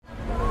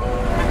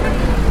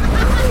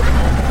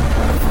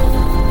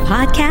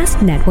Podcast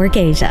Network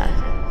Asia.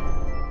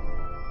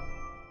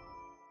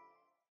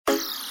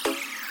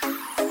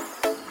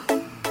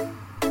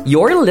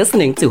 You're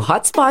listening to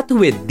Hotspot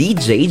with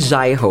DJ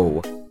Jhai Ho.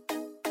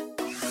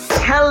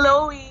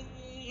 Hello,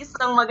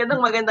 isang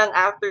magandang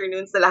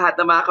afternoon sa lahat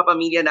ng mga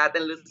kapamilya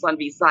natin Luzon,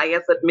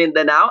 Visayas at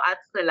Mindanao at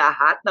sa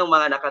lahat ng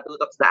mga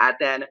nakatutok sa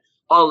atin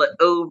all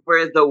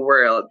over the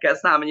world.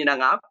 Kasama niyo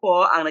na nga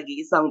po ang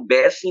nag-iisang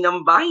beshi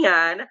ng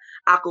bayan.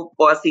 Ako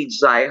po si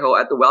Jhai Ho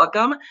at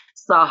welcome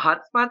sa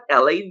Hotspot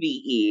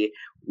LAVE.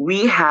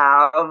 We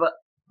have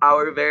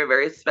our very,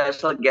 very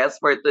special guest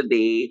for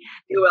today.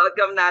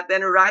 I-welcome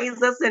natin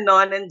Ryza,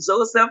 Cenon, and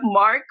Joseph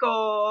Marco.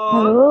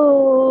 Hello!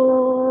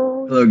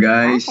 Hello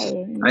guys.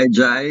 Hi. Hi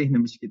Jai,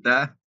 namiss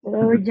kita.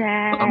 Hello,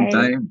 Jai. Long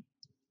time.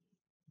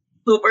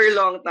 Super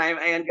long time.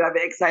 Ayan,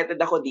 grabe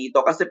excited ako dito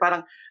kasi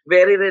parang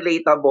very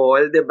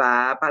relatable, 'di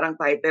ba? Parang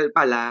title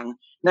pa lang,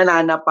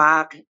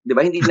 nananapak, 'di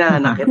ba? Hindi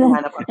nananakit,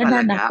 nananapak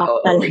talaga. Nananapak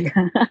Oo. talaga.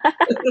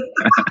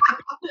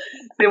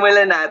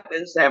 Simulan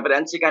natin, syempre,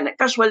 ang chikan.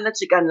 Casual na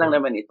chikan lang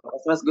naman ito.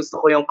 Kasi mas gusto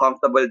ko yung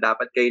comfortable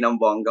dapat kayo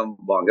ng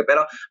bonggang-bongga.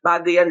 Pero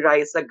bago yan,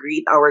 Ryza,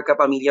 greet our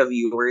kapamilya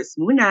viewers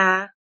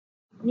muna.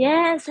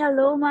 Yes,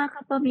 hello mga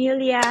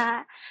kapamilya.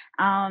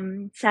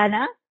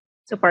 Sana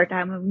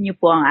supportahan niyo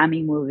po ang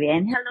aming movie.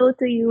 And hello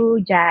to you,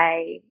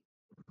 Jai.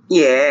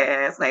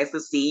 Yes, nice to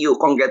see you.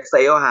 Congrats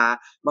sa'yo ha.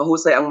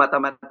 Mahusay ang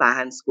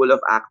Mata-Matahan School of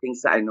Acting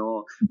sa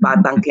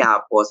Batang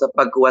Quiapo sa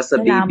pagkuha sa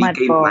Salamat Baby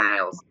Kay po.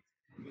 Miles.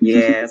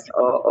 Yes,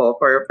 oo,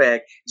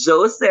 perfect.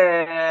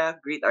 Joseph,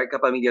 greet our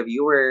kapamilya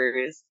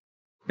viewers.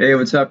 Hey,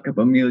 what's up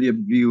kapamilya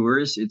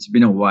viewers? It's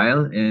been a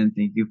while and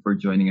thank you for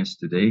joining us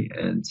today.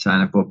 And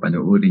sana po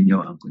panoorin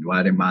nyo ang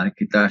Kunwari Mahal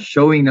Kita.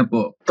 Showing na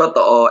po.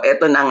 Totoo,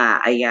 eto na nga,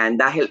 ayan,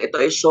 dahil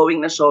ito ay showing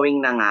na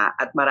nga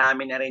at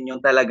marami na rin yung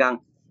talagang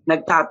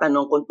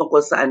nagtatanong kung tungkol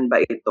saan ba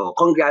ito.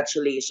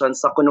 Congratulations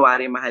sa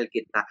Kunwari Mahal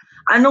Kita.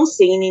 Anong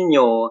say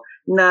ninyo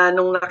na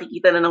nung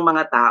nakikita na ng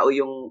mga tao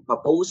yung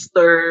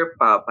pa-poster,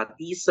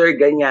 pa-teaser,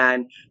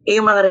 ganyan,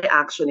 yung mga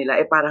reaction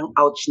nila parang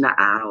ouch na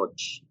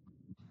ouch.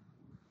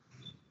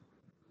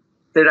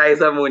 Si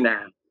Ryza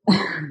muna.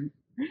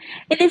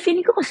 And then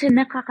feeling ko kasi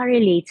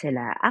nakaka-relate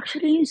sila.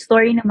 Actually, yung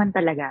story naman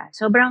talaga,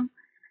 sobrang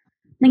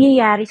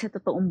nangyayari sa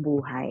totoong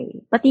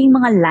buhay. Pati yung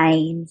mga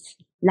lines,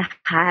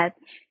 lahat,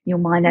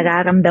 yung mga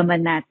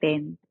nararamdaman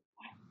natin,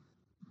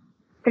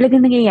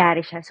 talagang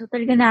nangyayari siya. So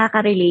talagang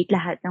nakaka-relate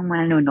lahat ng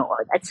mga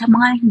nanonood. At sa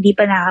mga hindi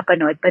pa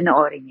nakapanood,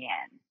 panoorin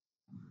yan.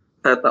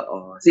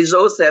 Totoo. Si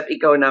Joseph,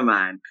 ikaw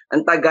naman,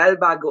 ang tagal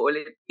bago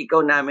ulit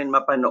ikaw namin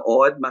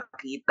mapanood,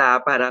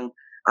 makita, parang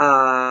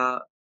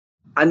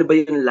ano ba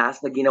yung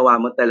last na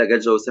ginawa mo talaga,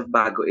 Joseph,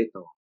 bago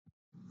ito?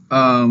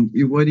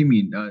 What do you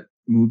mean?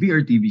 Movie or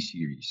TV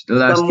series? The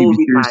last Sa TV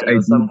movie series tayo, I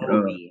sa did,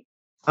 movie.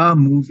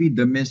 movie,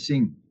 The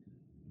Missing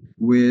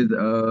with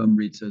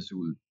Ryza.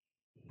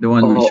 The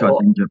one we shot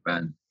in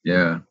Japan.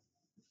 Yeah.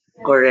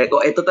 Correct.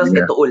 O, ito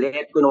Yeah. ito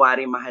ulit,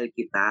 Kunwari Mahal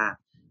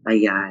Kita.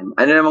 Ayan.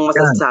 Ano namang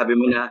masasabi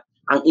mo na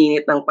ang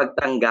init ng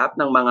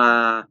pagtanggap ng mga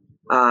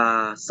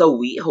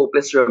sawi,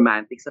 hopeless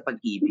romantic sa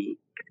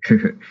pag-ibig?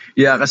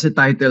 Yeah, kasi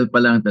title pa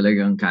lang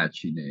talagang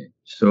catchy na eh.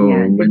 So,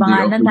 Yan. Di when ba they nga,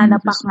 offered me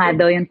nananapak this nga film-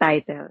 daw yung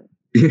title.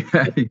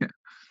 Yeah.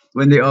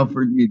 When they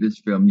offered me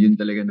this film, yun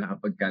talaga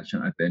nakapag-catch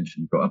ang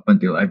attention ko up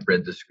until I've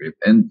read the script.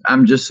 And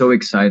I'm just so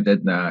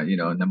excited na,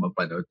 na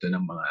mapanood to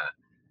ng mga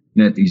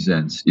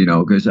netizens,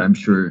 because I'm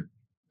sure,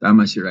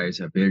 tama si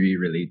Ryza, very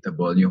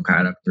relatable yung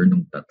character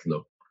ng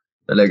tatlo.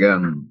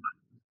 Talagang,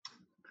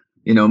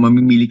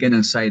 mamimili ka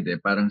ng side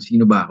parang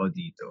sino ba ako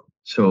dito?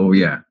 So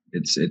yeah,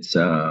 it's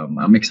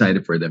I'm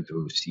excited for them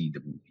to see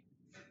the movie.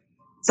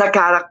 Sa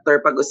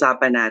character,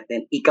 pag-usapan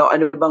natin, ikaw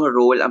ano bang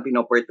role ang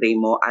pinoportray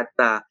mo at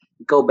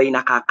ikaw ba'y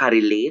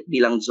nakaka-relate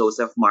bilang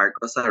Joseph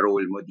Marco sa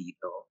role mo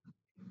dito?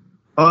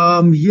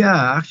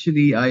 Yeah,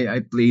 actually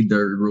I played the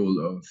role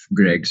of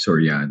Greg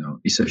Soriano.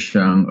 Isa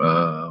siyang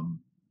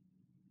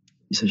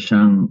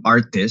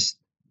artist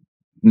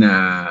na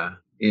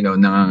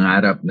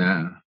nangangarap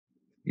na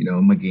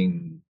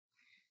maging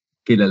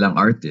kilalang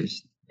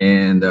artist.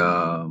 And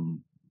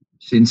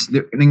since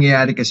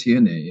nangyayari kasi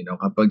yun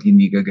kapag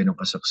hindi ka ganun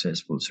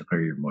ka-successful sa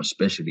career mo,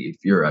 especially if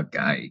you're a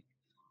guy,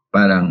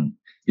 parang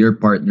your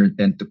partner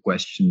tend to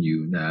question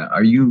you na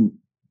are you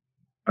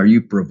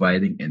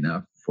providing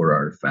enough for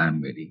our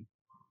family?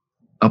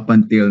 Up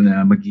until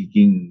na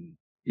magiging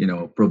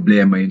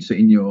problema yun sa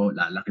inyo,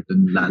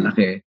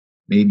 lalaki,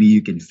 maybe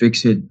you can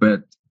fix it,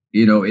 but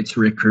it's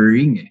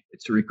recurring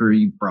it's a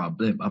recurring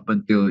problem up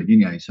until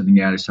yun nga sa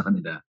nangyari sa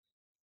kanila,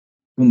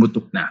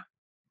 pumutok na.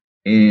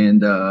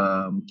 And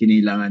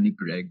kinailangan ni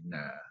Greg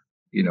na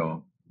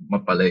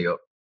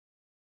mapalayo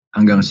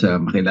hanggang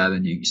sa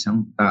makilala niya yung isang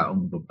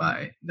taong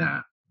babae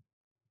na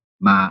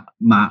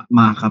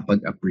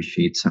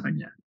makakapag-appreciate sa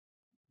kanya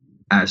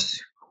as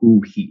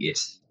who he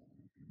is.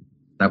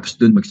 Tapos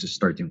dun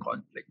magsa-start yung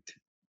conflict.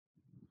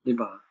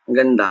 Diba? Ang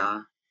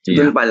ganda.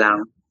 Yeah. Doon pa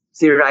lang.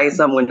 Si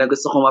Ryza muna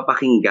gusto kong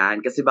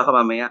mapakinggan kasi baka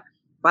mamaya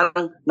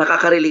parang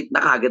nakaka-relate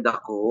na kagad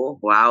ako.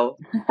 Wow.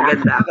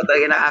 Ganda ako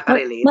talaga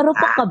nakaka-relate.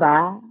 Marupok ka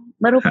ba?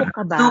 Marupok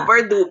ka ba?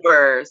 Super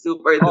duper.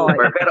 Oh,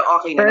 Pero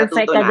okay na, perfect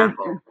natuto ka na dun.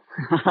 ako.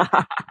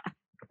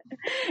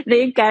 Na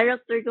yung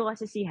character ko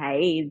kasi si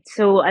Hyde.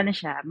 So, ano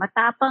siya,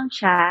 matapang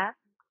siya,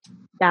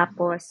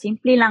 tapos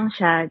simple lang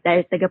siya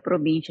dahil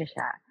taga-probinsya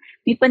siya.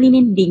 May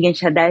paninindigan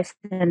siya dahil sa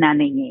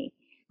nanay niya eh.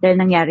 Dahil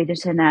nangyari dun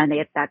sa nanay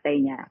at tatay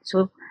niya.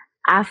 So,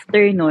 after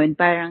nun,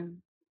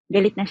 parang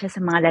galit na siya sa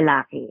mga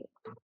lalaki.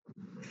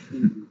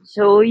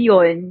 So,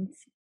 yun.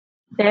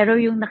 Pero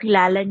yung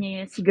nakilala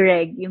niya si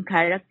Greg, yung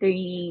character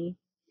ni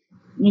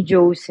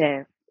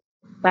Joseph,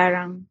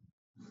 parang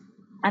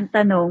ang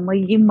tanong,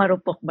 magiging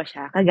marupok ba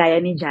siya? Kagaya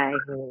ni Jhai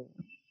Ho.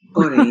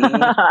 Correct.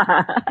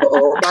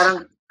 Oo,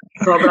 parang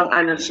sobrang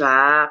ano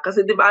siya.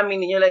 Kasi di ba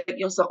aminin niyo, like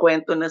yung sa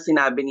kwento na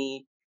sinabi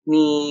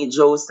ni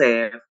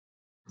Joseph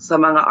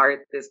sa mga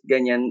artist,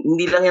 ganyan.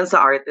 Hindi lang yan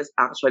sa artist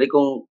actually,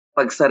 kung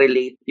pag sa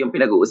relate yung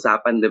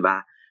pinag-uusapan, di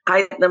ba?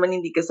 Kahit naman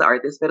hindi ka sa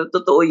artist, pero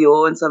totoo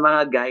yun sa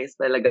mga guys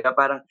talaga.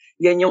 Parang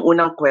yan yung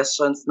unang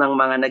questions ng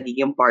mga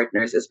nagiging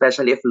partners,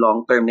 especially if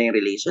long-term na yung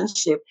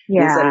relationship.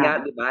 Minsan nga,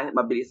 Yeah. di ba,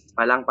 mabilis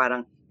pa lang,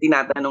 parang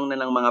tinatanong na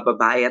ng mga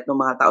babae at ng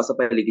mga tao sa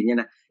paligid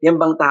niya na, yan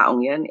bang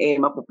taong yan,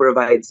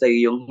 mapoprovide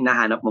sa'yo yung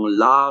hinahanap mong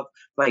love,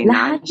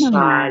 Lahat financial,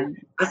 naman.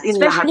 as in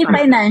lahat Especially naman.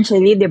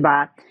 financially, di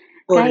ba?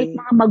 Kahit Correct.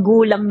 mga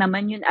magulang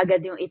naman yun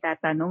agad yung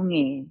itatanong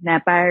eh. Na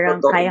parang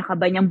Totoo. kaya ka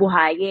ba niyang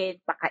buhayin,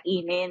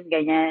 pakainin,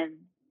 ganyan.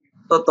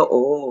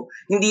 Totoo.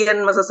 Hindi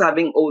yan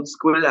masasabing old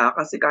school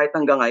kasi kahit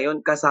hanggang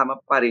ngayon kasama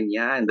pa rin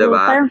yan, 'di So,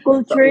 ba? parang Sa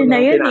culture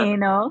na unang yun eh,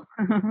 no?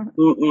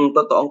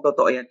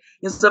 totoong-totoo yan.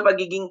 Yung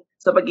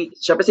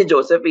syempre si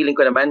Joseph, feeling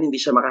ko naman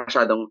hindi siya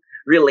makasyadong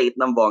relate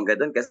ng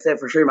bongga doon kasi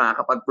for sure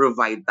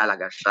makakapag-provide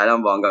talaga siya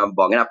ng bongga.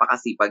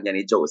 Napakasipag niya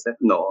ni Joseph,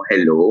 no?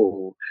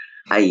 Hello.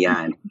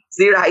 Ayan.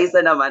 Si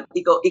Ryza naman,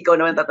 ikaw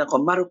naman tatanong ko,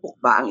 marupok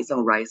ba ang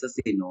isang Ryza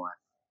Cenon?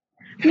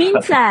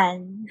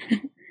 Minsan,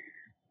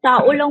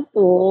 tao lang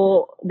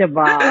po, 'di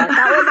ba?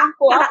 Tao lang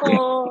po ako.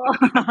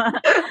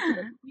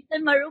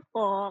 Minsan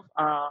marupok.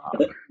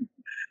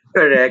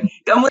 Correct.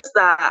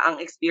 Kamusta ang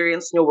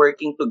experience nyo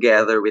working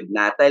together with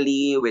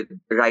Natalie, with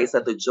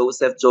Ryza to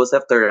Joseph,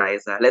 Joseph to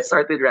Ryza? Let's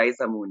start with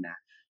Ryza muna.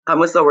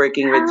 Kamusta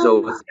working with Um,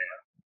 Joseph?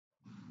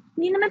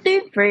 Hindi naman 'to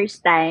yung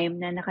first time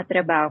na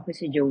nakatrabaho ko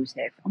si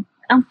Joseph.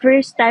 Ang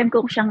first time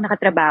ko siyang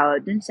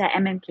nakatrabaho dun sa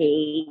MMK,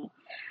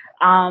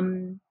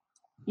 um,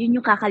 yun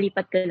yung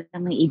kakalipat ko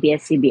lang ng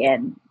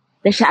ABS-CBN.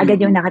 Tapos siya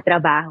agad yung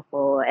nakatrabaho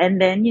ko.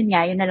 And then, yun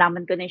nga, yung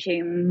nalaman ko na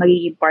siya yung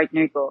magiging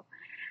partner ko.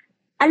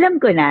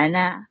 Alam ko na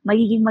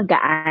magiging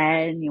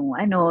magaan yung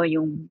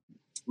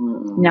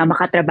na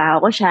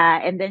makatrabaho ko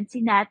siya. And then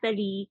si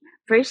Natalie,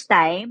 first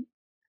time,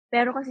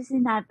 pero kasi si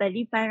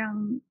Natalie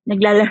parang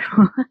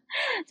naglalaro.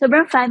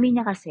 Sobrang funny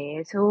niya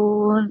kasi. So,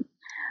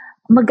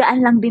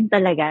 magaan lang din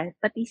talaga.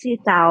 Pati si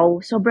Tao,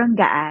 sobrang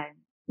gaan.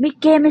 May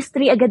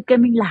chemistry agad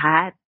kaming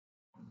lahat.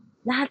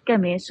 Lahat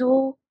kami.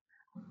 So,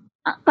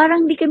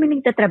 parang di kami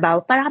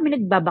nagtatrabaho. Parang kami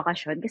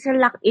nagbabakasyon. Kasi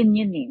lock-in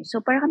yun eh.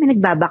 So, parang kami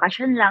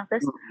nagbabakasyon lang.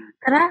 Tapos,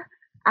 tara,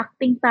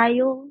 acting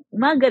tayo.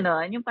 Mga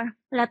ganon. Yung parang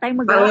wala tayong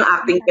magawa. Parang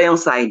acting kayong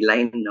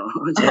sideline, no?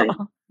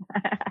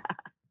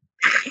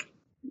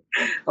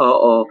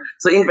 Oo.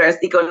 So in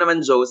fairness, ikaw naman,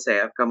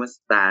 Joseph,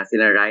 kamusta?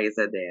 Sila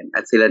Ryza din.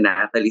 At sila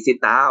Natalie.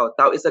 Si Tao.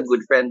 Tao is a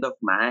good friend of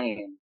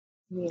mine.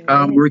 Yes.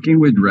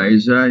 Working with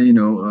Ryza,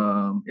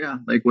 yeah,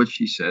 like what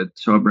she said,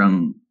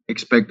 sobrang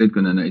expected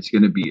ko na it's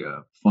gonna be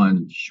a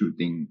fun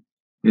shooting,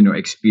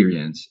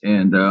 experience.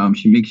 And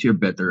she makes you a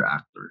better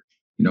actor.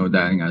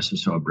 Dahil nga sa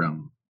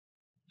sobrang,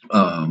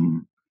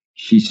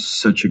 she's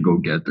such a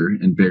go-getter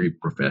and very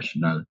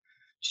professional.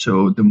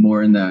 So the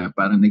more na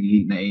parang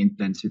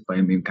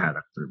na-intensify mo yung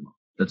character mo.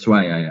 That's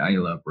why I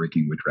love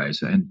working with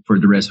Ryza. And for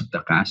the rest of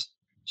the cast,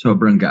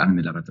 sobrang gaang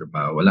nila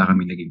katrabaho. Wala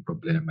kaming naging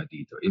problema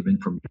dito.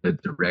 Even from the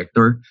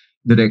director,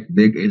 Direct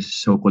Dig is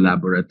so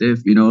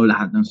collaborative.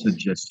 Lahat ng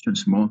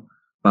suggestions mo,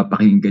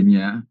 papakinggan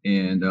niya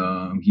and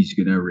he's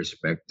gonna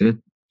respect it.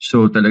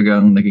 So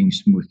talagang naging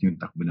smooth yung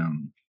takbo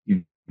ng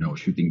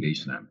shooting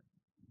days namin.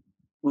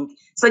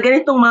 Sa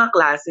ganitong mga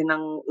klase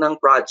ng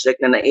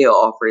project na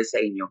i-offer sa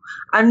inyo,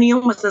 ano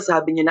yung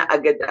masasabi niyo na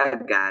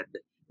agad-agad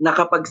na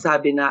kapag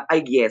sabi na,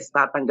 ay yes,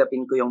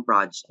 tatanggapin ko yung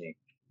project?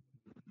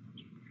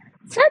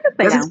 Sana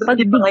pa lang.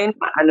 Kasi ngayon,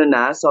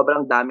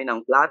 sobrang dami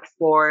ng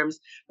platforms,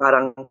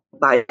 parang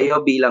tayo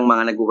bilang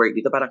mga nag-work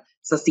dito, parang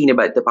sa sine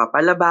ba ito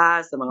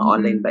papalabas, sa mga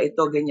online ba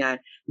ito, ganyan.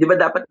 Di ba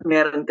dapat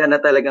meron ka na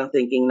talagang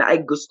thinking na,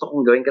 ay gusto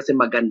kong gawin kasi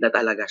maganda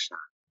talaga siya?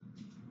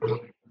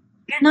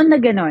 Ganon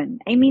na ganon.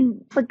 I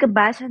mean,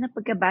 pagkabasa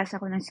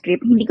ko ng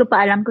script, hindi ko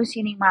pa alam kung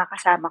sino yung mga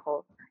kasama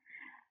ko.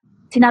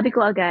 Sinabi ko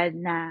agad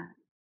na,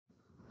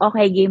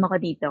 okay, game ako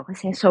dito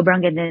kasi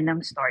sobrang ganda ng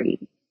story.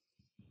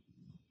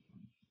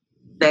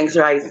 Thanks,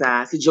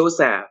 Ryza. Si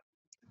Joseph.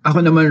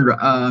 Ako naman,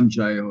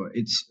 Jhai Ho,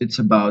 it's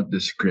about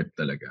the script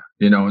talaga.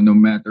 No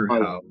matter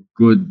how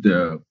good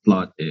the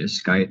plot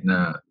is, kahit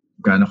na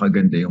gaano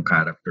kaganda yung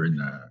character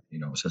na,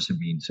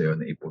 sasabihin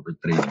sa'yo na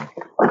ipoportray mo.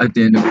 At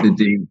the end of the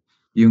day,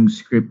 yung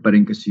script pa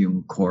rin kasi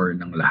yung core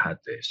ng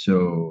lahat eh.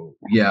 So,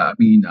 yeah, I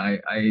mean,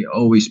 I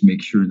always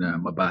make sure na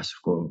mabasa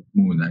ko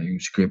muna yung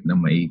script na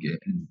maigi.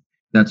 And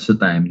that's the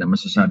time na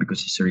masasabi ko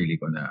sa sarili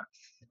ko na,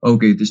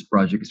 okay, this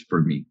project is for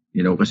me.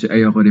 You know, kasi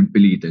ayoko rin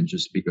pilitin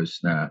just because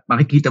na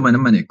makikita mo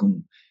naman eh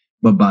kung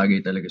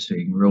babagay talaga sa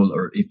yung role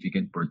or if you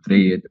can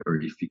portray it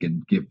or if you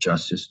can give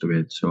justice to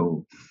it.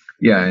 So,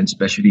 yeah, and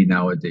especially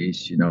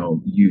nowadays, you know,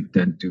 you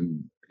tend to,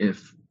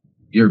 if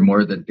you're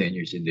more than 10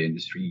 years in the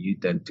industry, you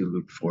tend to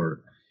look for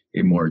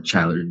a more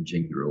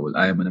challenging role.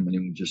 Ayaw mo naman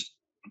yung just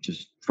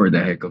for the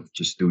heck of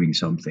just doing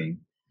something.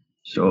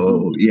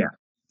 So, yeah,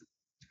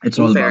 it's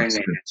In all about fairness.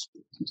 scripts.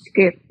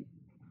 Script.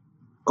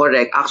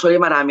 Correct.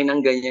 Actually, marami ng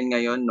ganyan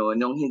ngayon, no?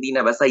 Nung hindi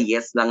na basta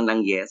yes lang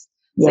ng yes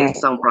sa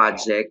Yes. isang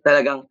project.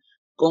 Talagang,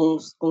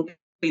 kung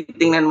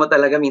titingnan mo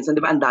talaga minsan,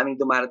 di ba, ang daming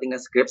dumarating na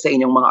script sa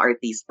inyong mga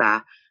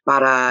artista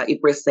para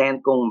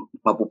i-present kung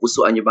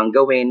mapupusuan nyo bang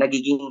gawin.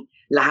 Nagiging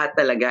lahat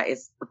talaga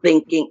is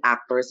thinking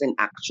actors and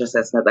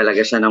actresses na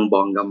talaga siya ng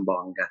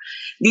bonggang-bongga.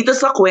 Dito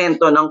sa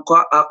kwento ng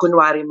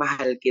Kunwari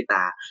Mahal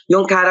Kita,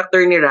 yung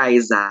character ni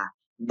Ryza,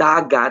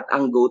 dagat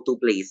ang go-to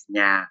place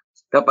niya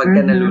kapag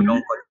ka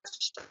nalulungkot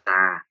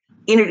siya.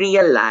 In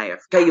real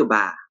life, kayo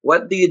ba?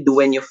 What do you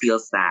do when you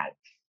feel sad?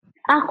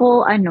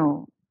 Ako,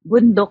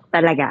 bundok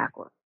talaga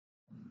ako.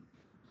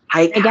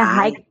 Hike.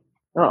 Nag-hike.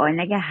 Oo,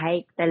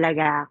 nag-hike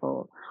talaga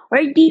ako. Or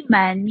di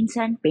man,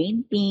 minsan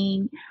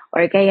painting,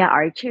 or kaya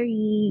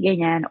archery,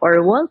 ganyan, or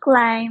wall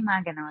climb,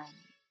 mga ganon.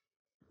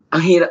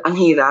 Ang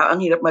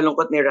hirap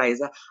malungkot ni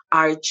Ryza.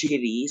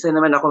 Archery, saan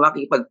naman ako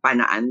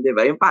makipagpanaan, di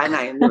ba? Yung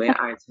panayan, di ba? Yung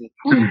archery.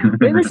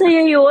 Uy,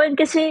 masaya yun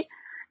kasi,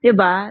 di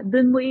ba,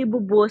 dun mo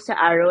ibubuo sa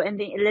arrow and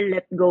then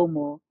ila-let go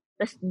mo.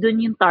 Tapos dun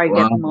yung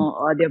target mo,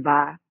 o di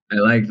ba? I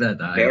like that.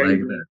 I Very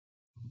like that.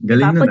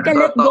 Galing nun. Pagka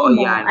let go Totoo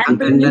mo, yan.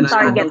 andun yung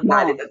target mo.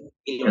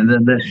 And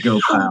then let go,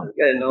 pal.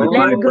 Ganon.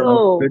 Let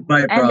go.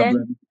 Goodbye, And then,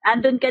 problem.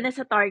 andun ka na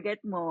sa target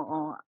mo.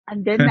 Oh,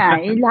 andun na.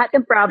 Yung lahat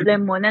ng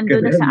problem mo,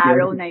 nandun na sa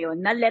arrow na yun.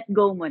 Na let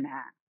go mo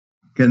na.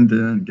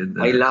 Ganda,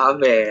 ganda. I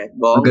love it.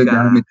 Bongga.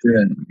 Magagamit ko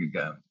yan.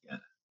 Magagamit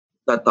yan.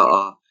 Totoo.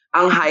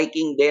 Ang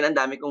hiking din, ang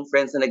dami kong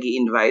friends na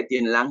nag-i-invite,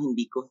 yun lang,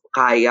 hindi ko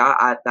kaya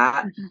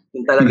ata.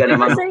 Yung talaga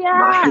namang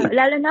Masaya.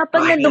 Lalo na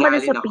pag nandun ka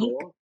na sa makahingalin peak.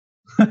 ako.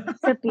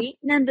 Sa peak,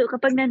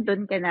 kapag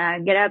nandun ka na,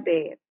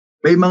 grabe.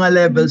 May mga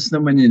levels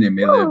naman yun eh.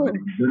 May Oo. level.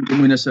 Doon ko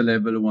muna sa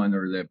level 1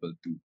 or level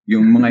 2.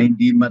 Yung mga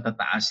hindi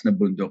matataas na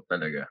bundok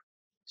talaga.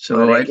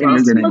 So, I think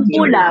you're gonna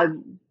enjoy it. Magpulag.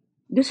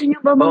 Gusto nyo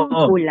ba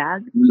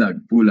magpulag?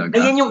 Pulag.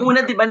 Ayan yung una,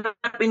 di ba, na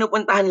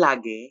pinupuntahan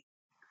lagi?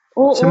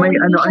 Oo, Sa may,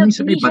 hindi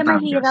sa may siya Batangas?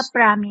 mahirap,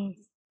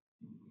 promise.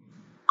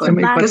 Sa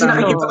may Kasi Batangas.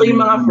 nakikita ko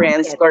yung mga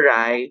friends ko,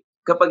 Rai,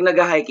 kapag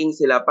nag-hiking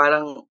sila,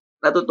 parang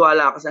natutuwa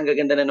lang ako kasi ang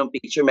gaganda na ng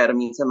picture. Meron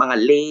minsan mga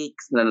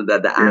lakes na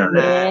nadadaanan.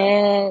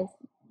 Yes.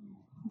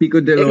 Pico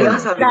de Kaya Loro.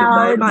 sabi ko,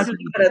 Rai, paano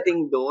di parating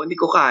doon? Hindi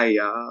ko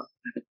kaya.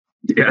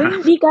 Yeah. Uy,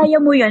 hindi kaya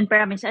mo yun,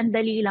 promise. Ang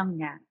dali lang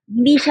niya.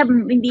 Hindi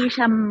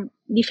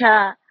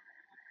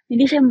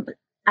siya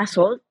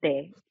assault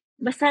eh.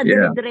 Basta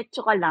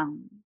dire-diretso ka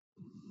lang.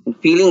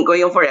 Feeling ko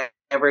yung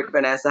forever ko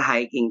na sa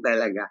hiking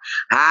talaga.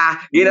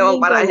 Ha? Yun namang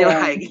paraan yung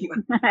hiking.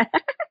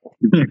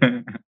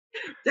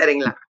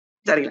 Charing lang.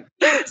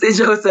 Si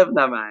Joseph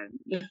naman.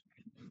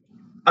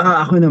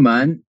 Ako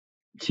naman,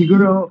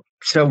 siguro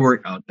sa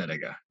workout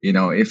talaga. You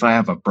know, if I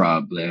have a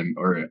problem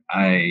or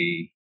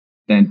I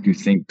tend to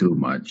think too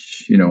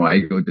much, you know, I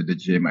go to the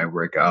gym, I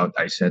work out,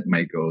 I set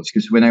my goals.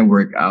 Because when I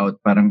work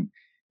out, parang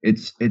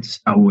it's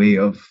a way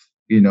of,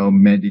 you know,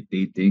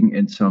 meditating,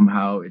 and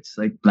somehow it's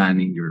like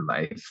planning your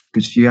life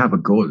because you have a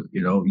goal.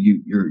 You know,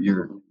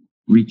 you're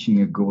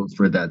reaching a goal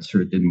for that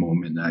certain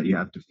moment that you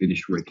have to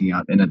finish working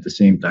out, and at the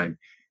same time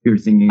you're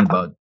thinking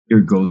about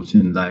your goals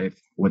in life,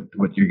 what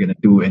you're gonna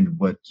do and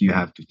what you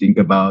have to think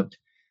about,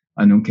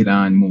 anong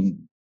kailangan mong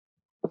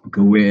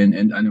gawin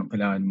and anong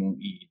kailangan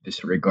mong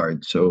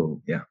i-disregard.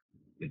 So yeah,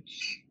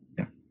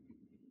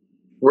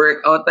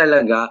 Workout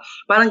talaga.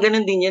 Parang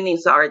ganun din yan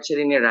sa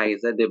archery ni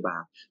Ryza, di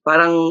ba?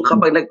 Parang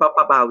kapag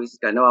nagpapapawis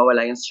ka,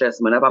 nawawala yung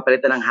stress mo,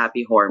 napapalitan ng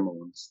happy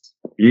hormones.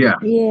 Yes.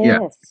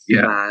 Diba?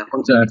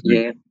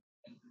 Exactly. Yes.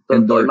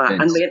 Totoo.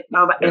 Endorphins.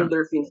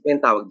 Endorphins pa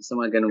yung tawag sa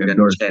mga ganun-ganun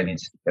Endorphins.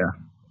 challenge.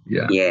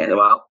 Yeah. Yeah,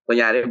 diba?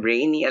 Kunyari,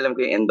 brainy, alam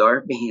ko yung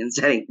endorphins.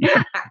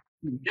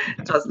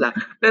 Just lang.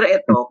 Pero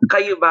ito,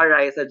 kayo ba,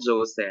 Ryza,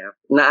 Joseph,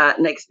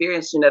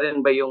 na-experience nyo na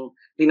rin ba yung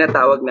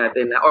tinatawag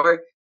natin na,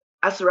 or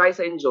as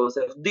Ryza and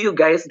Joseph, do you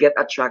guys get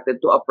attracted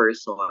to a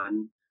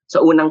person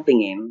sa unang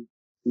tingin?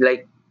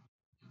 Like,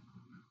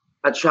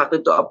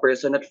 attracted to a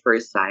person at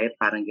first sight?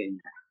 Parang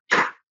ganyan.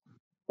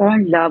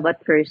 Parang love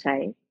at first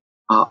sight?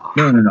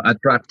 No.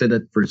 Attracted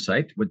at first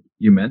sight? What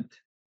you meant?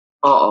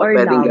 Oo, Or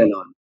pwedeng love?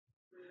 ganon.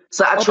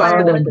 Sa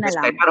attracted at parang first na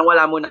sight, lang. parang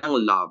wala mo nang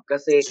love.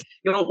 Kasi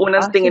yung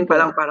unang tingin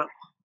pa lang, parang,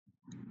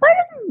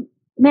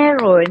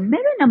 Meron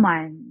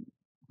naman.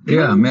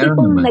 Yeah, Yung meron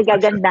tipong naman.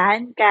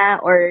 nagagandahan ka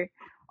or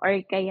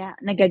kaya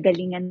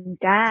nagagalingan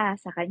ka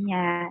sa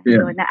kanya,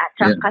 Yeah.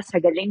 na-attract ka sa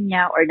galing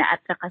niya or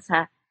na-attract ka sa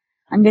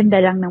ang ganda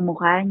lang ng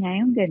mukha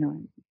niya, yung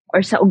gano'n.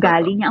 Or sa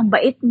ugali niya, ang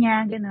bait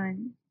niya,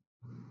 ganun.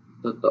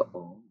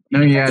 Totoo.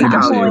 Nangyayari Sa ba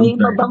sa'yo? amoy,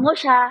 mabango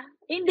siya.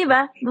 Eh, di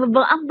ba?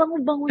 Ang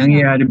bango-bango niya.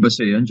 Nangyayari ba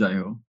sa'yo yan,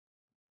 Jhai Ho?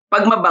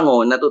 Pag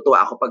mabango,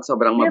 natutuwa ako pag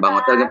sobrang mabango.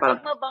 Diba? Talaga parang,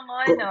 Pag mabango,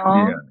 no?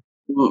 Yeah.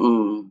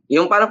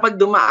 yung parang pag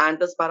dumaan,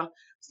 tapos parang,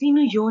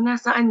 sino yun?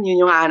 Nasaan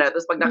yun yung ana?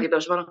 Tapos pag nakita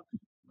ko siya, parang,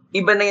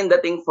 iba na yung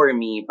dating for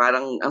me.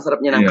 Parang, ang sarap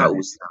niya ng Yeah.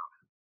 kausap.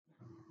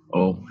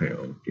 Okay.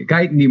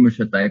 Kahit hindi mo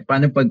siya type,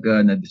 paano pag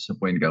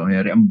na-disappoint ka?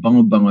 Kunyari, ang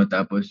bango-bango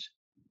tapos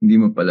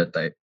hindi mo pala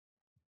type.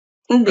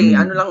 Hindi,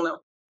 ano lang naman.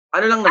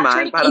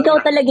 Actually, Parang, ikaw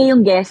talaga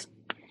yung guest.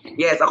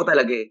 yes, ako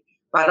talaga eh.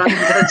 Parang,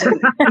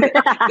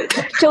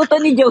 Show to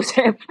ni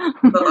Joseph.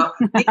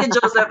 Thank you,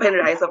 Joseph and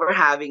Ryza, for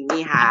having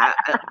me, ha?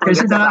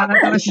 Kasi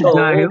nakakatawa si show.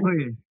 Jhai Ho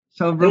eh.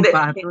 Sobrang Hindi.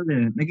 patol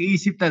eh.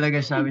 Nag-iisip talaga,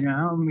 sabi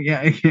niya,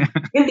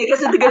 Hindi,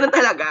 kasi ganun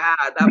talaga.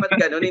 Dapat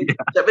ganun.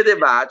 Sabi,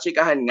 diba,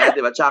 chikahan nga,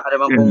 diba? Tsaka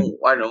naman kung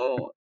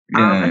ano.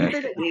 Ano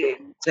talaga eh.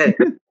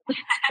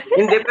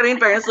 Hindi, pero in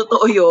fairness,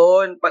 totoo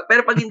yun.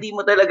 Pero pag hindi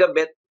mo talaga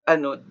bet,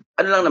 ano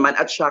lang naman,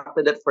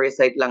 attracted at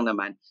first sight lang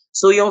naman.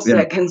 So yung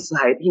second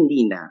sight,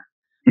 hindi na.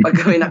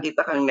 Pag kami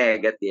nakita kang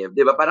negative,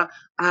 di ba? Parang,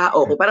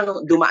 okay,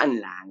 parang dumaan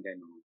lang,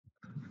 gano'n.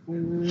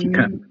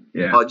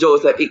 Yeah. Oh,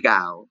 Joseph,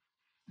 ikaw.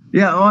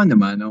 Yeah, oo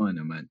naman.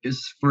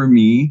 Because for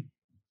me,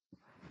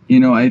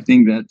 I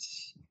think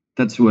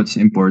that's what's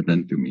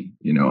important to me.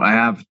 I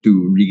have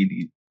to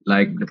really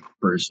like the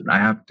person. I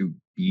have to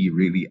be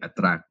really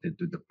attracted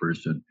to the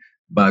person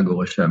bago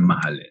ko siya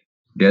mahalin.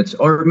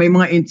 Or may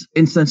mga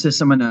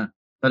instances naman na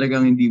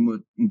talagang hindi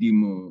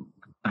mo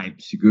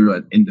type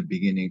siguro in the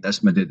beginning,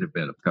 tas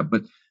madedevelop ka.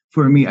 But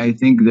for me, I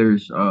think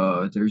there's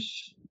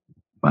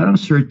parang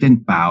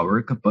certain power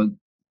kapag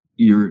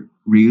you're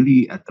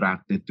really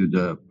attracted to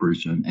the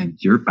person and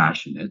you're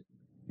passionate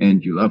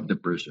and you love the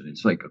person.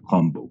 It's like a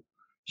combo.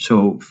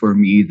 So for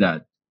me,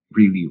 that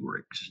really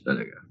works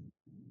talaga.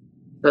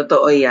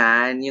 Totoo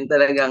yan. Yung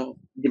talagang,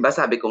 di ba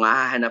sabi ko nga,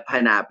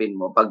 hahanap-hanapin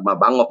mo pag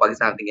mabango, pag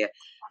something yan.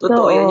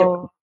 Totoo yan.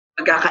 Yung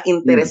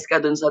pagkaka-interest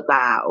ka dun sa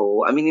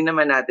tao. Aminin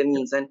naman natin,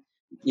 minsan,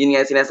 yun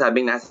nga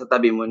sinasabing nasa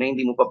tabi mo na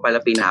hindi mo pa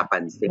pala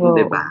pinapansin,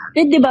 di ba?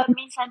 Di ba,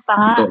 minsan pa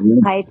nga,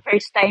 kahit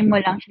first time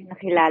mo lang siya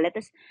nakilala,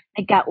 tapos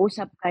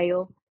nagkausap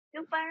kayo,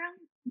 yung parang,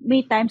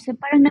 may times na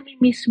parang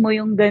nami-miss mo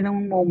yung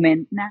ganong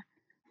moment na,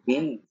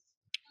 ang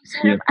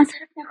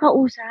sarap na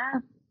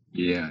kausap.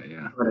 Yeah.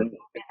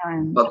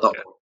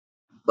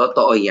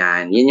 Totoo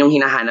yan. Yan yung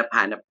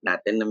hinahanap-hanap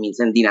natin na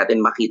minsan di natin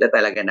makita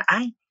talaga na,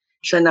 ay,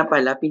 siya na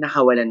pala,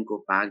 pinakawalan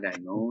ko pa,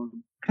 gano'n.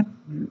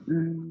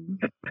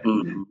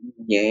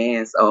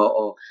 Yes,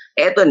 oo.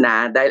 Eto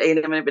na, dahil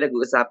ayun naman ang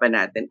pinag-uusapan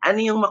natin, ano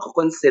yung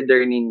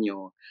makukonsider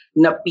ninyo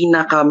na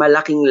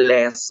pinakamalaking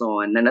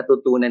lesson na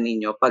natutunan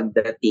ninyo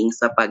pagdating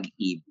sa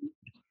pag-ibig?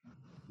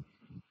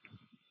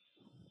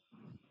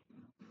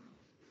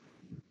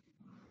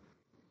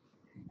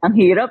 Ang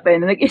hirap eh.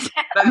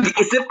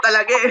 Nag-iisip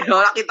talaga eh.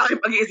 No? Nakita ko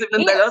yung pag-iisip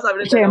ng dalawa.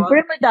 Sabi ng dalawa. Siyempre,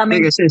 madami.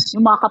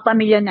 Yung mga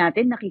kapamilya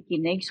natin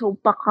nakikinig. So,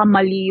 baka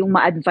mali yung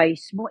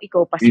ma-advise mo,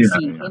 ikaw pa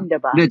sisihin,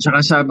 diba? Hindi,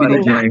 tsaka sabi ni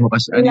Jhai Ho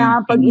kasi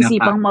kailangan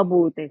pag-isipang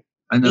mabuti.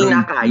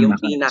 Yung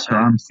pinaka. So,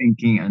 I'm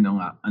thinking, ano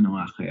nga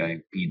kaya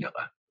yung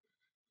pinaka?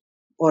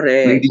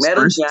 Correct. Ladies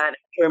meron first, yan.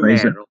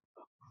 Meron.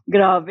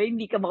 Grabe,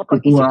 hindi ka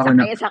makapag-isip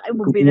sa akin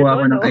mo kukuha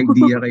ko ng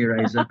idea kay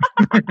Ryza.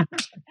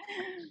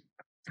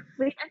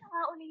 Wait, ano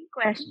nga uling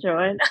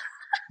question?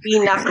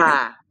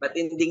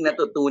 Matinding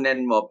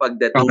natutunan mo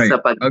pagdating sa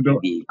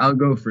pag-ibig. I'll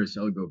go first.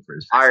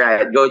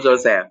 Alright, go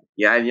Joseph.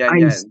 Yan.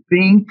 I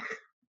think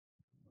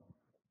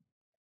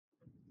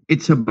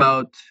it's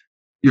about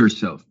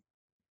yourself.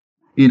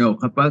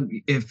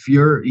 If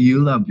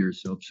you love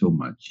yourself so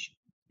much,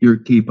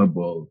 you're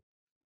capable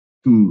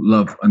to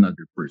love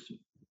another person.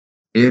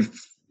 If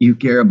you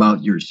care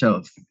about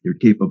yourself, you're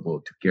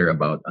capable to care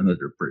about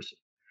another person.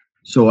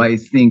 So I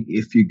think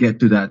if you get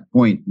to that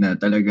point na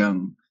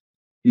talagang,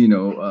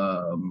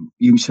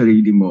 yung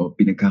sarili mo,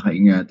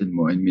 pinagkakaingatan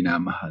mo and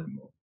minamahal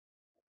mo,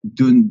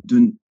 dun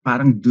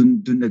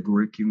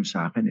nag-work yung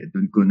sa akin eh.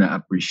 Dun ko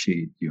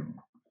na-appreciate yung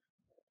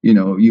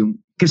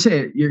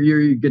kasi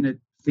you're gonna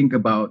think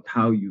about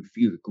how you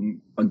feel kung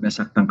pag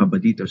nasaktan ka ba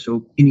dito.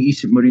 So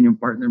iniisip mo rin yung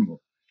partner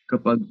mo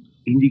kapag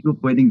hindi ko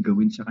pwedeng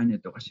gawin sa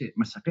kanya to kasi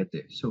masakit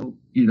eh. So,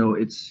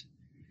 it's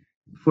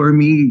for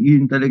me,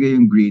 yun talaga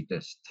yung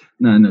greatest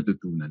na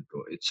natutunan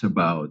ko.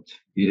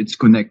 It's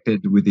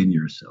connected within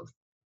yourself.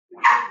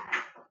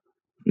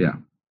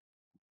 Yeah.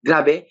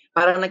 Grabe,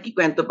 parang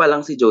nagkikwento pa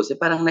lang si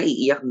Joseph, parang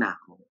naiiyak na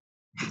ako.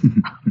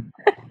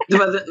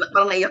 Diba,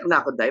 parang naiiyak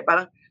na ako dahil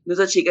parang dun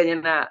sa chika niya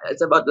na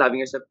it's about loving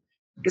yourself.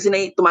 Kasi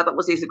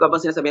tumatakbo sa isip ko habang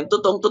sinasabihan,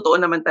 totoo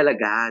naman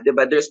talaga.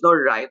 Diba? There's no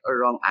right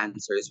or wrong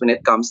answers when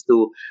it comes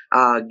to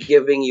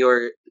giving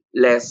your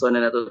lesson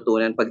na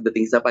natutunan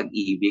pagdating sa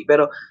pag-ibig.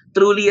 Pero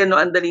truly,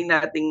 ang dali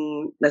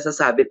nating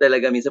nasasabi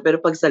talaga minsan. Pero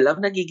pag sa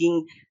love,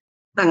 nagiging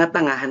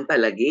tanga-tangahan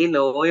talaga,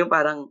 no? Yung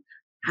parang,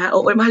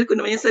 mahal ko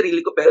naman yung sarili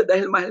ko, pero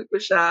dahil mahal ko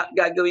siya,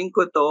 gagawin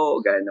ko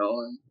to.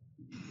 Ganon.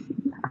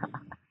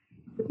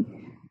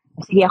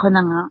 Sige, ako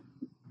na nga.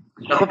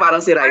 Ako parang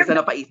si Ryza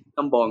na paisip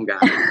ng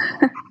bongga.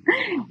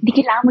 Hindi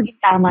kailangan maging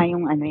tama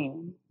yung ano eh.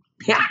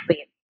 Yeah.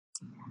 Wait.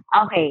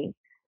 Okay.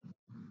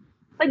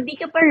 Pag di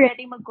ka pa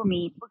ready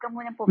mag-commit, huwag ka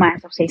munang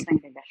pumasok sa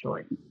isang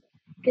relasyon.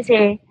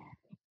 Kasi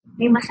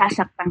may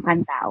masasaktan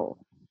kang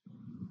tao.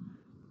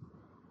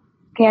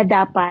 Kaya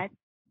dapat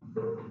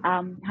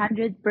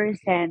 100%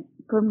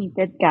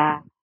 committed ka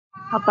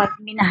kapag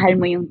minahal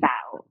mo yung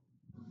tao.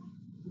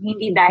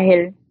 Hindi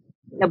dahil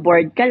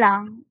na-bored ka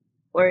lang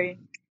or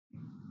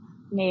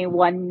may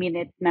 1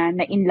 minute na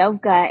in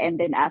love ka and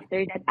then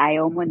after that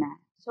ayaw mo na.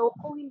 So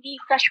kung hindi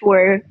ka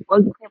sure,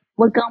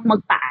 wag kang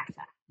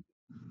magpaasa.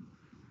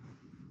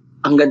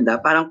 Ang ganda,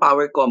 parang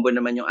power combo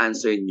naman yung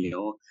answer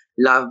niyo.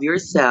 Love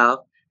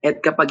yourself, at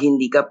kapag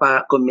hindi ka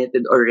pa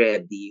committed or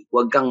ready,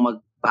 huwag kang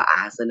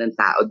magpaasa ng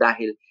tao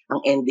dahil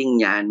ang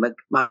ending niyan,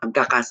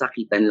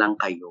 magkakasakitan lang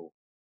kayo.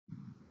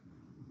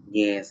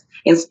 Yes.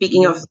 And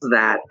speaking of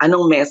that,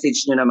 anong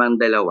message nyo naman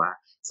dalawa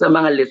sa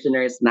mga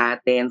listeners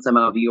natin, sa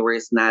mga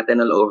viewers natin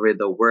all over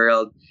the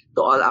world, to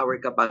all our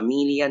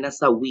kapamilya na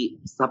sawi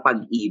sa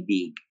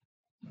pag-ibig?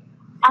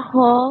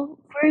 Ako,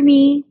 for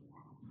me,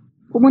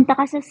 pumunta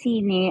ka sa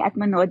sine at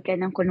manood ka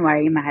ng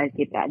Kunwari Mahal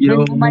Kita.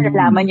 Doon mo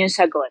malalaman yung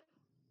sagot.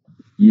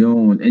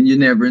 Yun. And you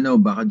never know,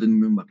 baka doon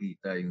mo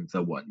makita yung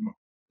sawan mo.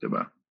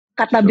 Diba?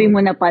 Katabi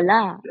mo na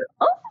pala.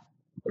 Oh,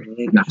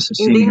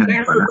 Hindi,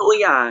 pero totoo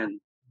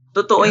yan.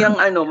 Totoo yung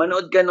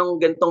manood ka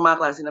ng ganitong mga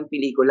klase ng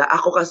pelikula.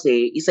 Ako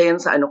kasi, isa yan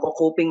sa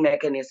coping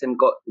mechanism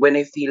ko when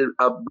I feel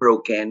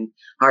broken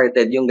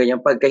hearted, yung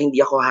ganyan, pagka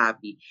hindi ako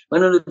happy.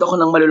 Manonood ako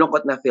ng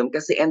malulungkot na film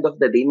kasi end of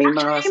the day, may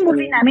actually, mga... yung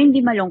movie namin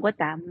hindi malungkot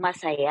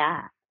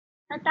masaya.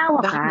 Natawa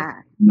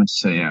ka.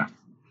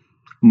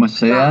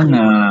 Masaya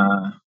na...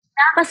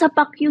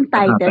 Nakakasapak yung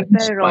title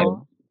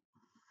pero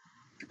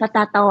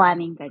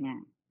patatawanin ka niya.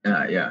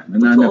 Yeah.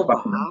 Nananapak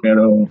mo.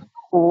 Pero...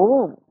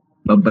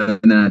 baba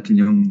natin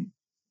yung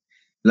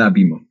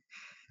labi mo.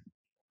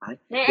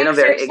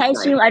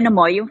 Na-exercise yung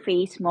yung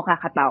face mo,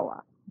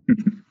 kakatawa.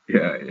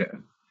 Yeah.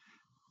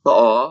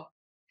 Totoo?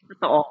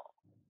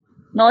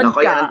 Nood Nako,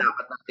 ka. yan ang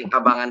dapat nating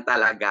abangan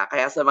talaga.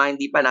 Kaya sa mga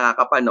hindi pa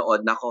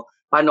nakakapanood,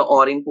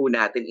 panoorin po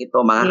natin ito,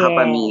 mga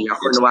kapamilya.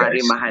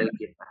 Kunwari, mahal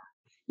kita.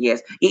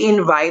 Yes.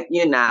 I-invite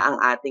nyo na ang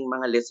ating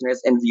mga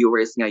listeners and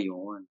viewers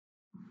ngayon.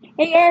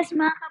 Yes,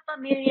 mga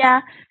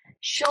kapamilya.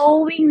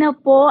 Showing na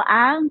po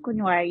ang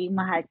Kunwari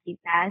Mahal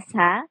Kita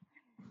sa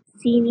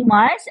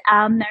cinemas.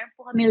 Meron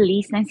po kami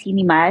list ng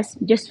cinemas.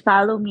 Just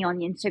follow me on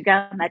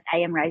Instagram at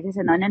Eian Rances.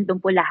 Nandun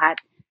po lahat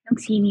ng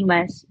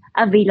cinemas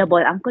available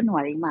ang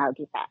Kunwari Mahal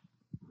Kita.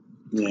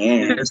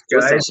 Yes,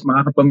 guys,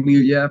 mga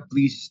kapamilya,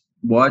 please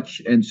watch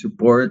and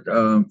support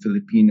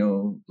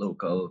Filipino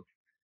local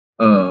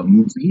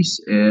movies,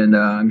 and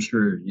I'm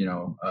sure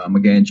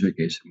mag-enjoy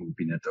kayo sa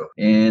movie na to.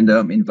 And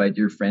invite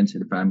your friends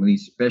and family,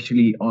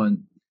 especially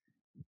on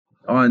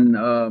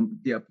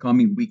the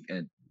upcoming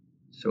weekend.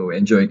 So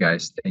enjoy,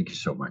 guys. Thank you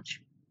so much.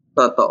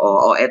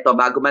 Totoo. Eto,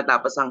 bago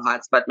matapos ang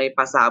hotspot, may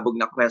pasabog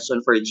na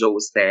question for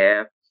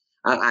Joseph,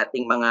 ang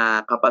ating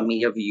mga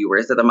kapamilya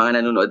viewers at ang mga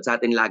nanonood sa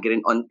atin lagi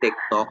rin on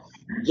TikTok.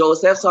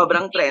 Joseph,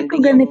 sobrang trending.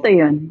 Kung ganito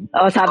yun.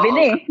 Sabi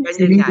na eh.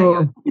 Ganyan nga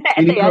yun.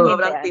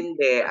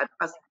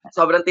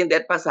 Sobrang tindi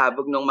at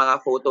pasabog ng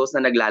mga photos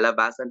na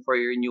naglalabasan for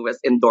your newest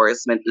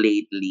endorsement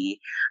lately.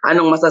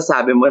 Anong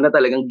masasabi mo na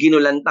talagang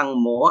ginulantang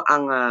mo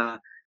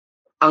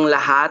ang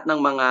lahat ng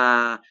mga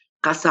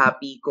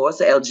kasapi ko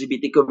sa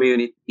LGBT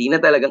community na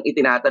talagang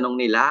itinatanong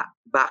nila,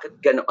 bakit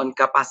ganoon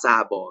ka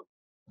pasabog?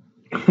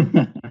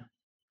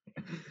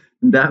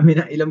 Ang dami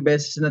na, ilang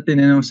beses na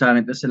tinanong sa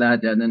akin to sa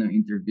lahat yata ng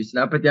interviews.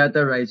 Dapat yata,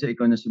 Ryza,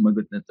 ikaw na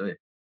sumagot na to eh.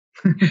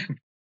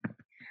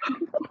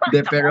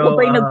 Pero ako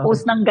ba yung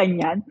nag-post ng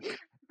ganyan?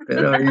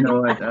 Pero you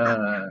know what,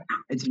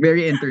 it's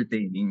very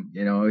entertaining.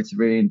 It's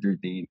very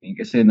entertaining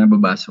kasi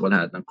nababasa ko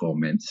lahat ng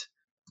comments.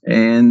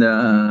 And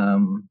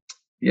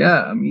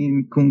yeah, I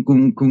mean, kung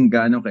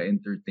gaano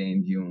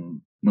ka-entertained yung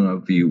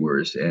mga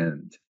viewers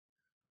and,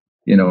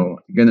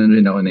 ganun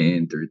rin ako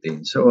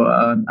na-entertain. So,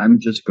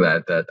 I'm just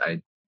glad that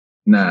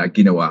na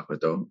ginawa ko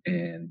to.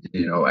 And,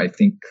 I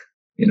think,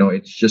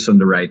 it's just on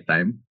the right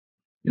time.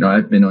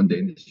 I've been on the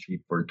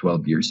industry for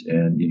 12 years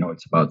and,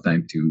 it's about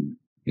time to,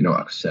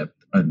 accept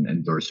an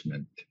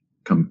endorsement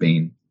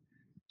campaign.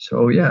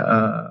 So, yeah,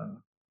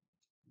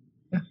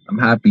 I'm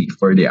happy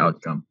for the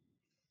outcome.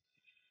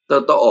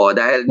 Totoo,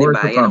 dahil di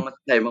ba, yan ang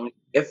masasabi mong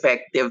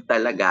effective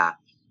talaga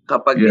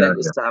kapag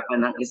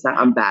pinag-usapan ng isang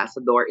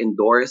ambassador,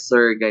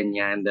 endorser,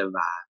 ganyan, di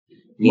ba?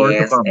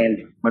 Yes,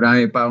 and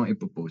marami pa akong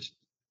ipopost.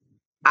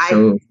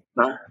 So,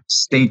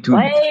 stay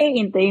tuned. Ay,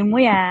 hintayin mo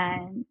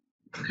yan.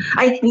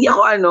 Ay, hindi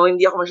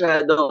ako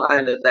masyadong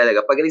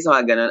talaga. Pag sa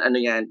mga ganun,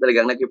 yan,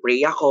 talagang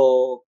nag-pray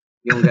ako,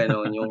 yung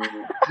ganun, yung...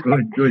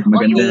 Good,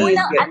 maganda.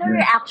 Ano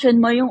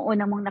reaction mo yung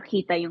una mong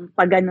nakita yung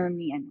pag ganun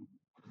ni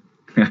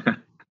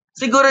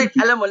Siguro,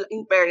 alam mo,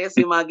 in fairness,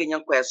 yung mga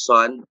ganyang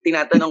question,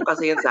 tinatanong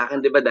kasi yan sa akin,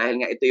 di ba, dahil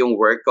nga ito yung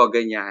work ko,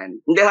 ganyan.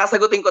 Hindi,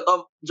 sasagutin ko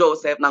to,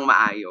 Joseph, ng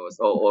maayos.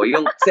 Oo,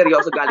 yung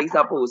seryoso galing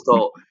sa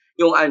puso.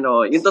 yung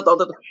yung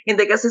totoo.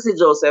 Hindi kasi si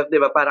Joseph, 'di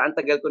ba, parang ang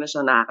tagal ko na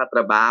siyang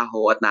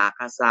nakakatrabaho at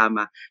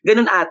nakakasama.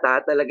 Ganun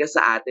ata talaga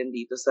sa atin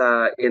dito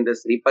sa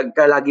industry.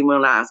 Pagka lagi mo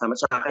nakakasama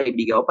tsaka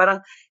kaibigan ko,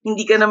 parang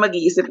hindi ka na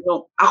mag-iisip ng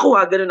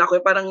ganun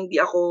ako, parang hindi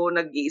ako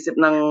nag-iisip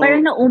ng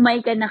Parang naumay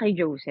ka na kay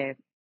Joseph.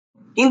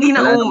 hindi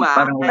na uma.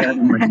 Parang wala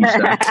nang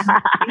mag-isa.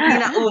 Hindi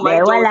na uma,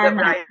 Hindi, wala Joseph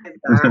na. Ryza.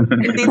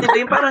 Hindi, di ba?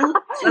 Yung parang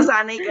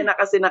nasanay ka na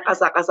kasi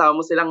nakasama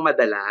mo silang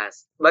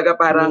madalas. Baga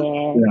parang,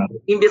 Yes.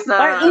 imbis na,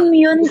 Parang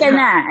immune ka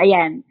na.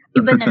 Ayan.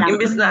 Iba na lang.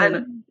 imbis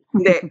na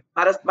hindi,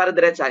 para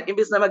diretsan,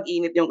 imbis na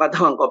mag-init yung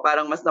katawan ko,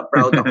 parang mas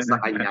na-proud ako sa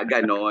kanya,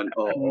 ganon.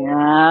 Oo.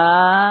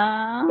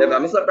 Yeah. Diba?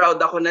 Mas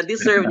na-proud ako na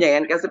deserve niya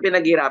yan kasi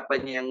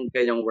pinaghirapan niya yung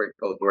ganyang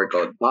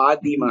workout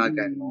body, mga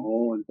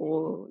ganon.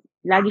 Oh,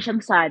 lagi siyang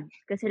sad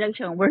kasi lagi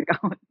siyang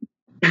workout.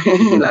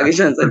 Lagi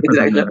siyang sa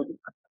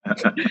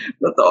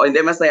Totoo.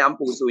 Hindi, masaya ang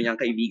puso niyang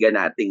kaibigan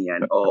natin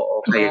yan. Oo,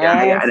 kaya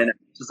hayaan na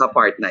natin siya sa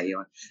part na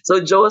yon. So,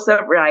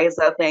 Joseph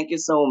Ryza, thank you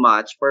so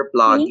much for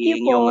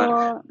plugging yung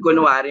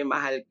kunwari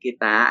mahal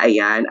kita.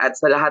 Ayan. At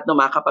sa lahat ng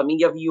mga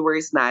kapamilya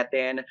viewers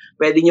natin,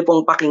 pwede niyo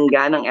pong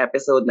pakinggan ang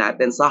episode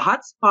natin sa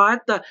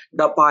Hotspot,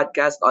 the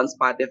podcast on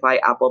Spotify,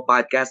 Apple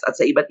Podcast, at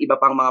sa iba't iba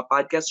pang mga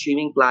podcast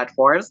streaming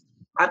platforms.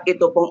 At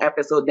ito pong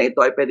episode na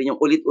ito ay pwede niyong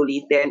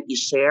ulit-ulitin,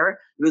 i-share.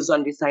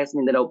 Luzon, Visayas,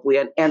 Mindanao po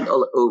yan, and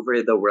all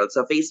over the world.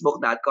 So,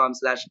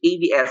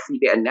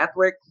 facebook.com/ABS-CBN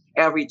Network.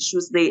 Every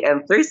Tuesday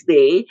and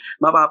Thursday,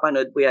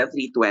 mapapanood po yan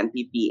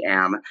 3:20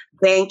 p.m.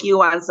 Thank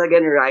you once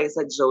again,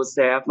 Ryza,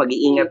 Joseph.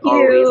 Mag-iingat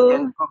always,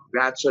 and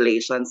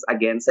congratulations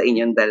again sa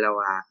inyong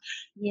dalawa.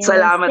 Yes,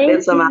 Salamat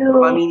din sa mga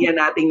kapamilya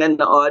nating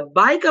nanood.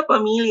 Bye,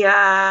 kapamilya!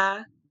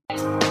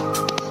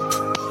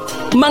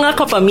 Mga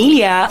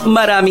kapamilya,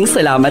 maraming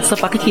salamat sa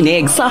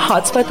pakikinig sa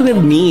Hotspot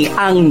with me,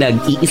 ang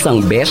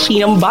nag-iisang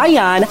beshi ng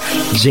bayan,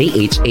 Jhai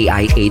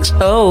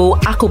Ho.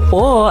 Ako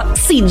po,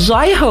 si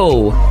Jhai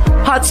Ho.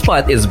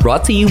 Hotspot is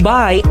brought to you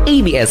by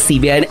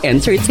ABS-CBN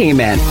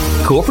Entertainment,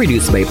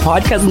 co-produced by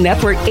Podcast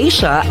Network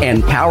Asia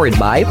and powered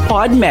by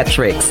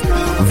Podmetrics.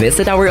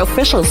 Visit our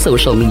official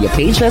social media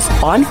pages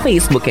on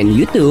Facebook and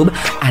YouTube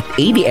at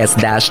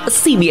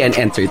ABS-CBN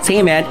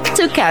Entertainment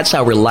to catch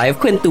our live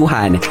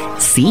kwentuhan.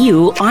 See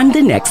you on the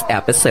next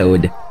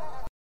episode.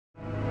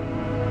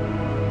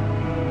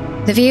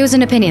 The views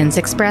and opinions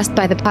expressed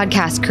by the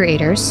podcast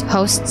creators,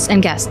 hosts,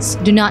 and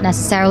guests do not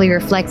necessarily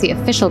reflect the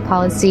official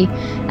policy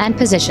and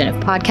position of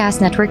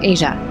Podcast Network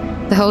Asia,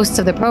 the hosts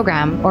of the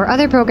program, or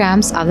other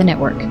programs of the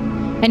network.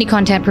 Any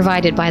content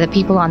provided by the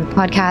people on the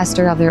podcast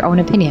are of their own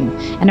opinion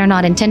and are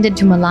not intended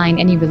to malign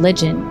any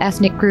religion,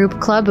 ethnic group,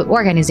 club,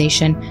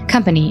 organization,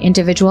 company,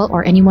 individual,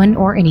 or anyone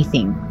or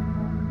anything.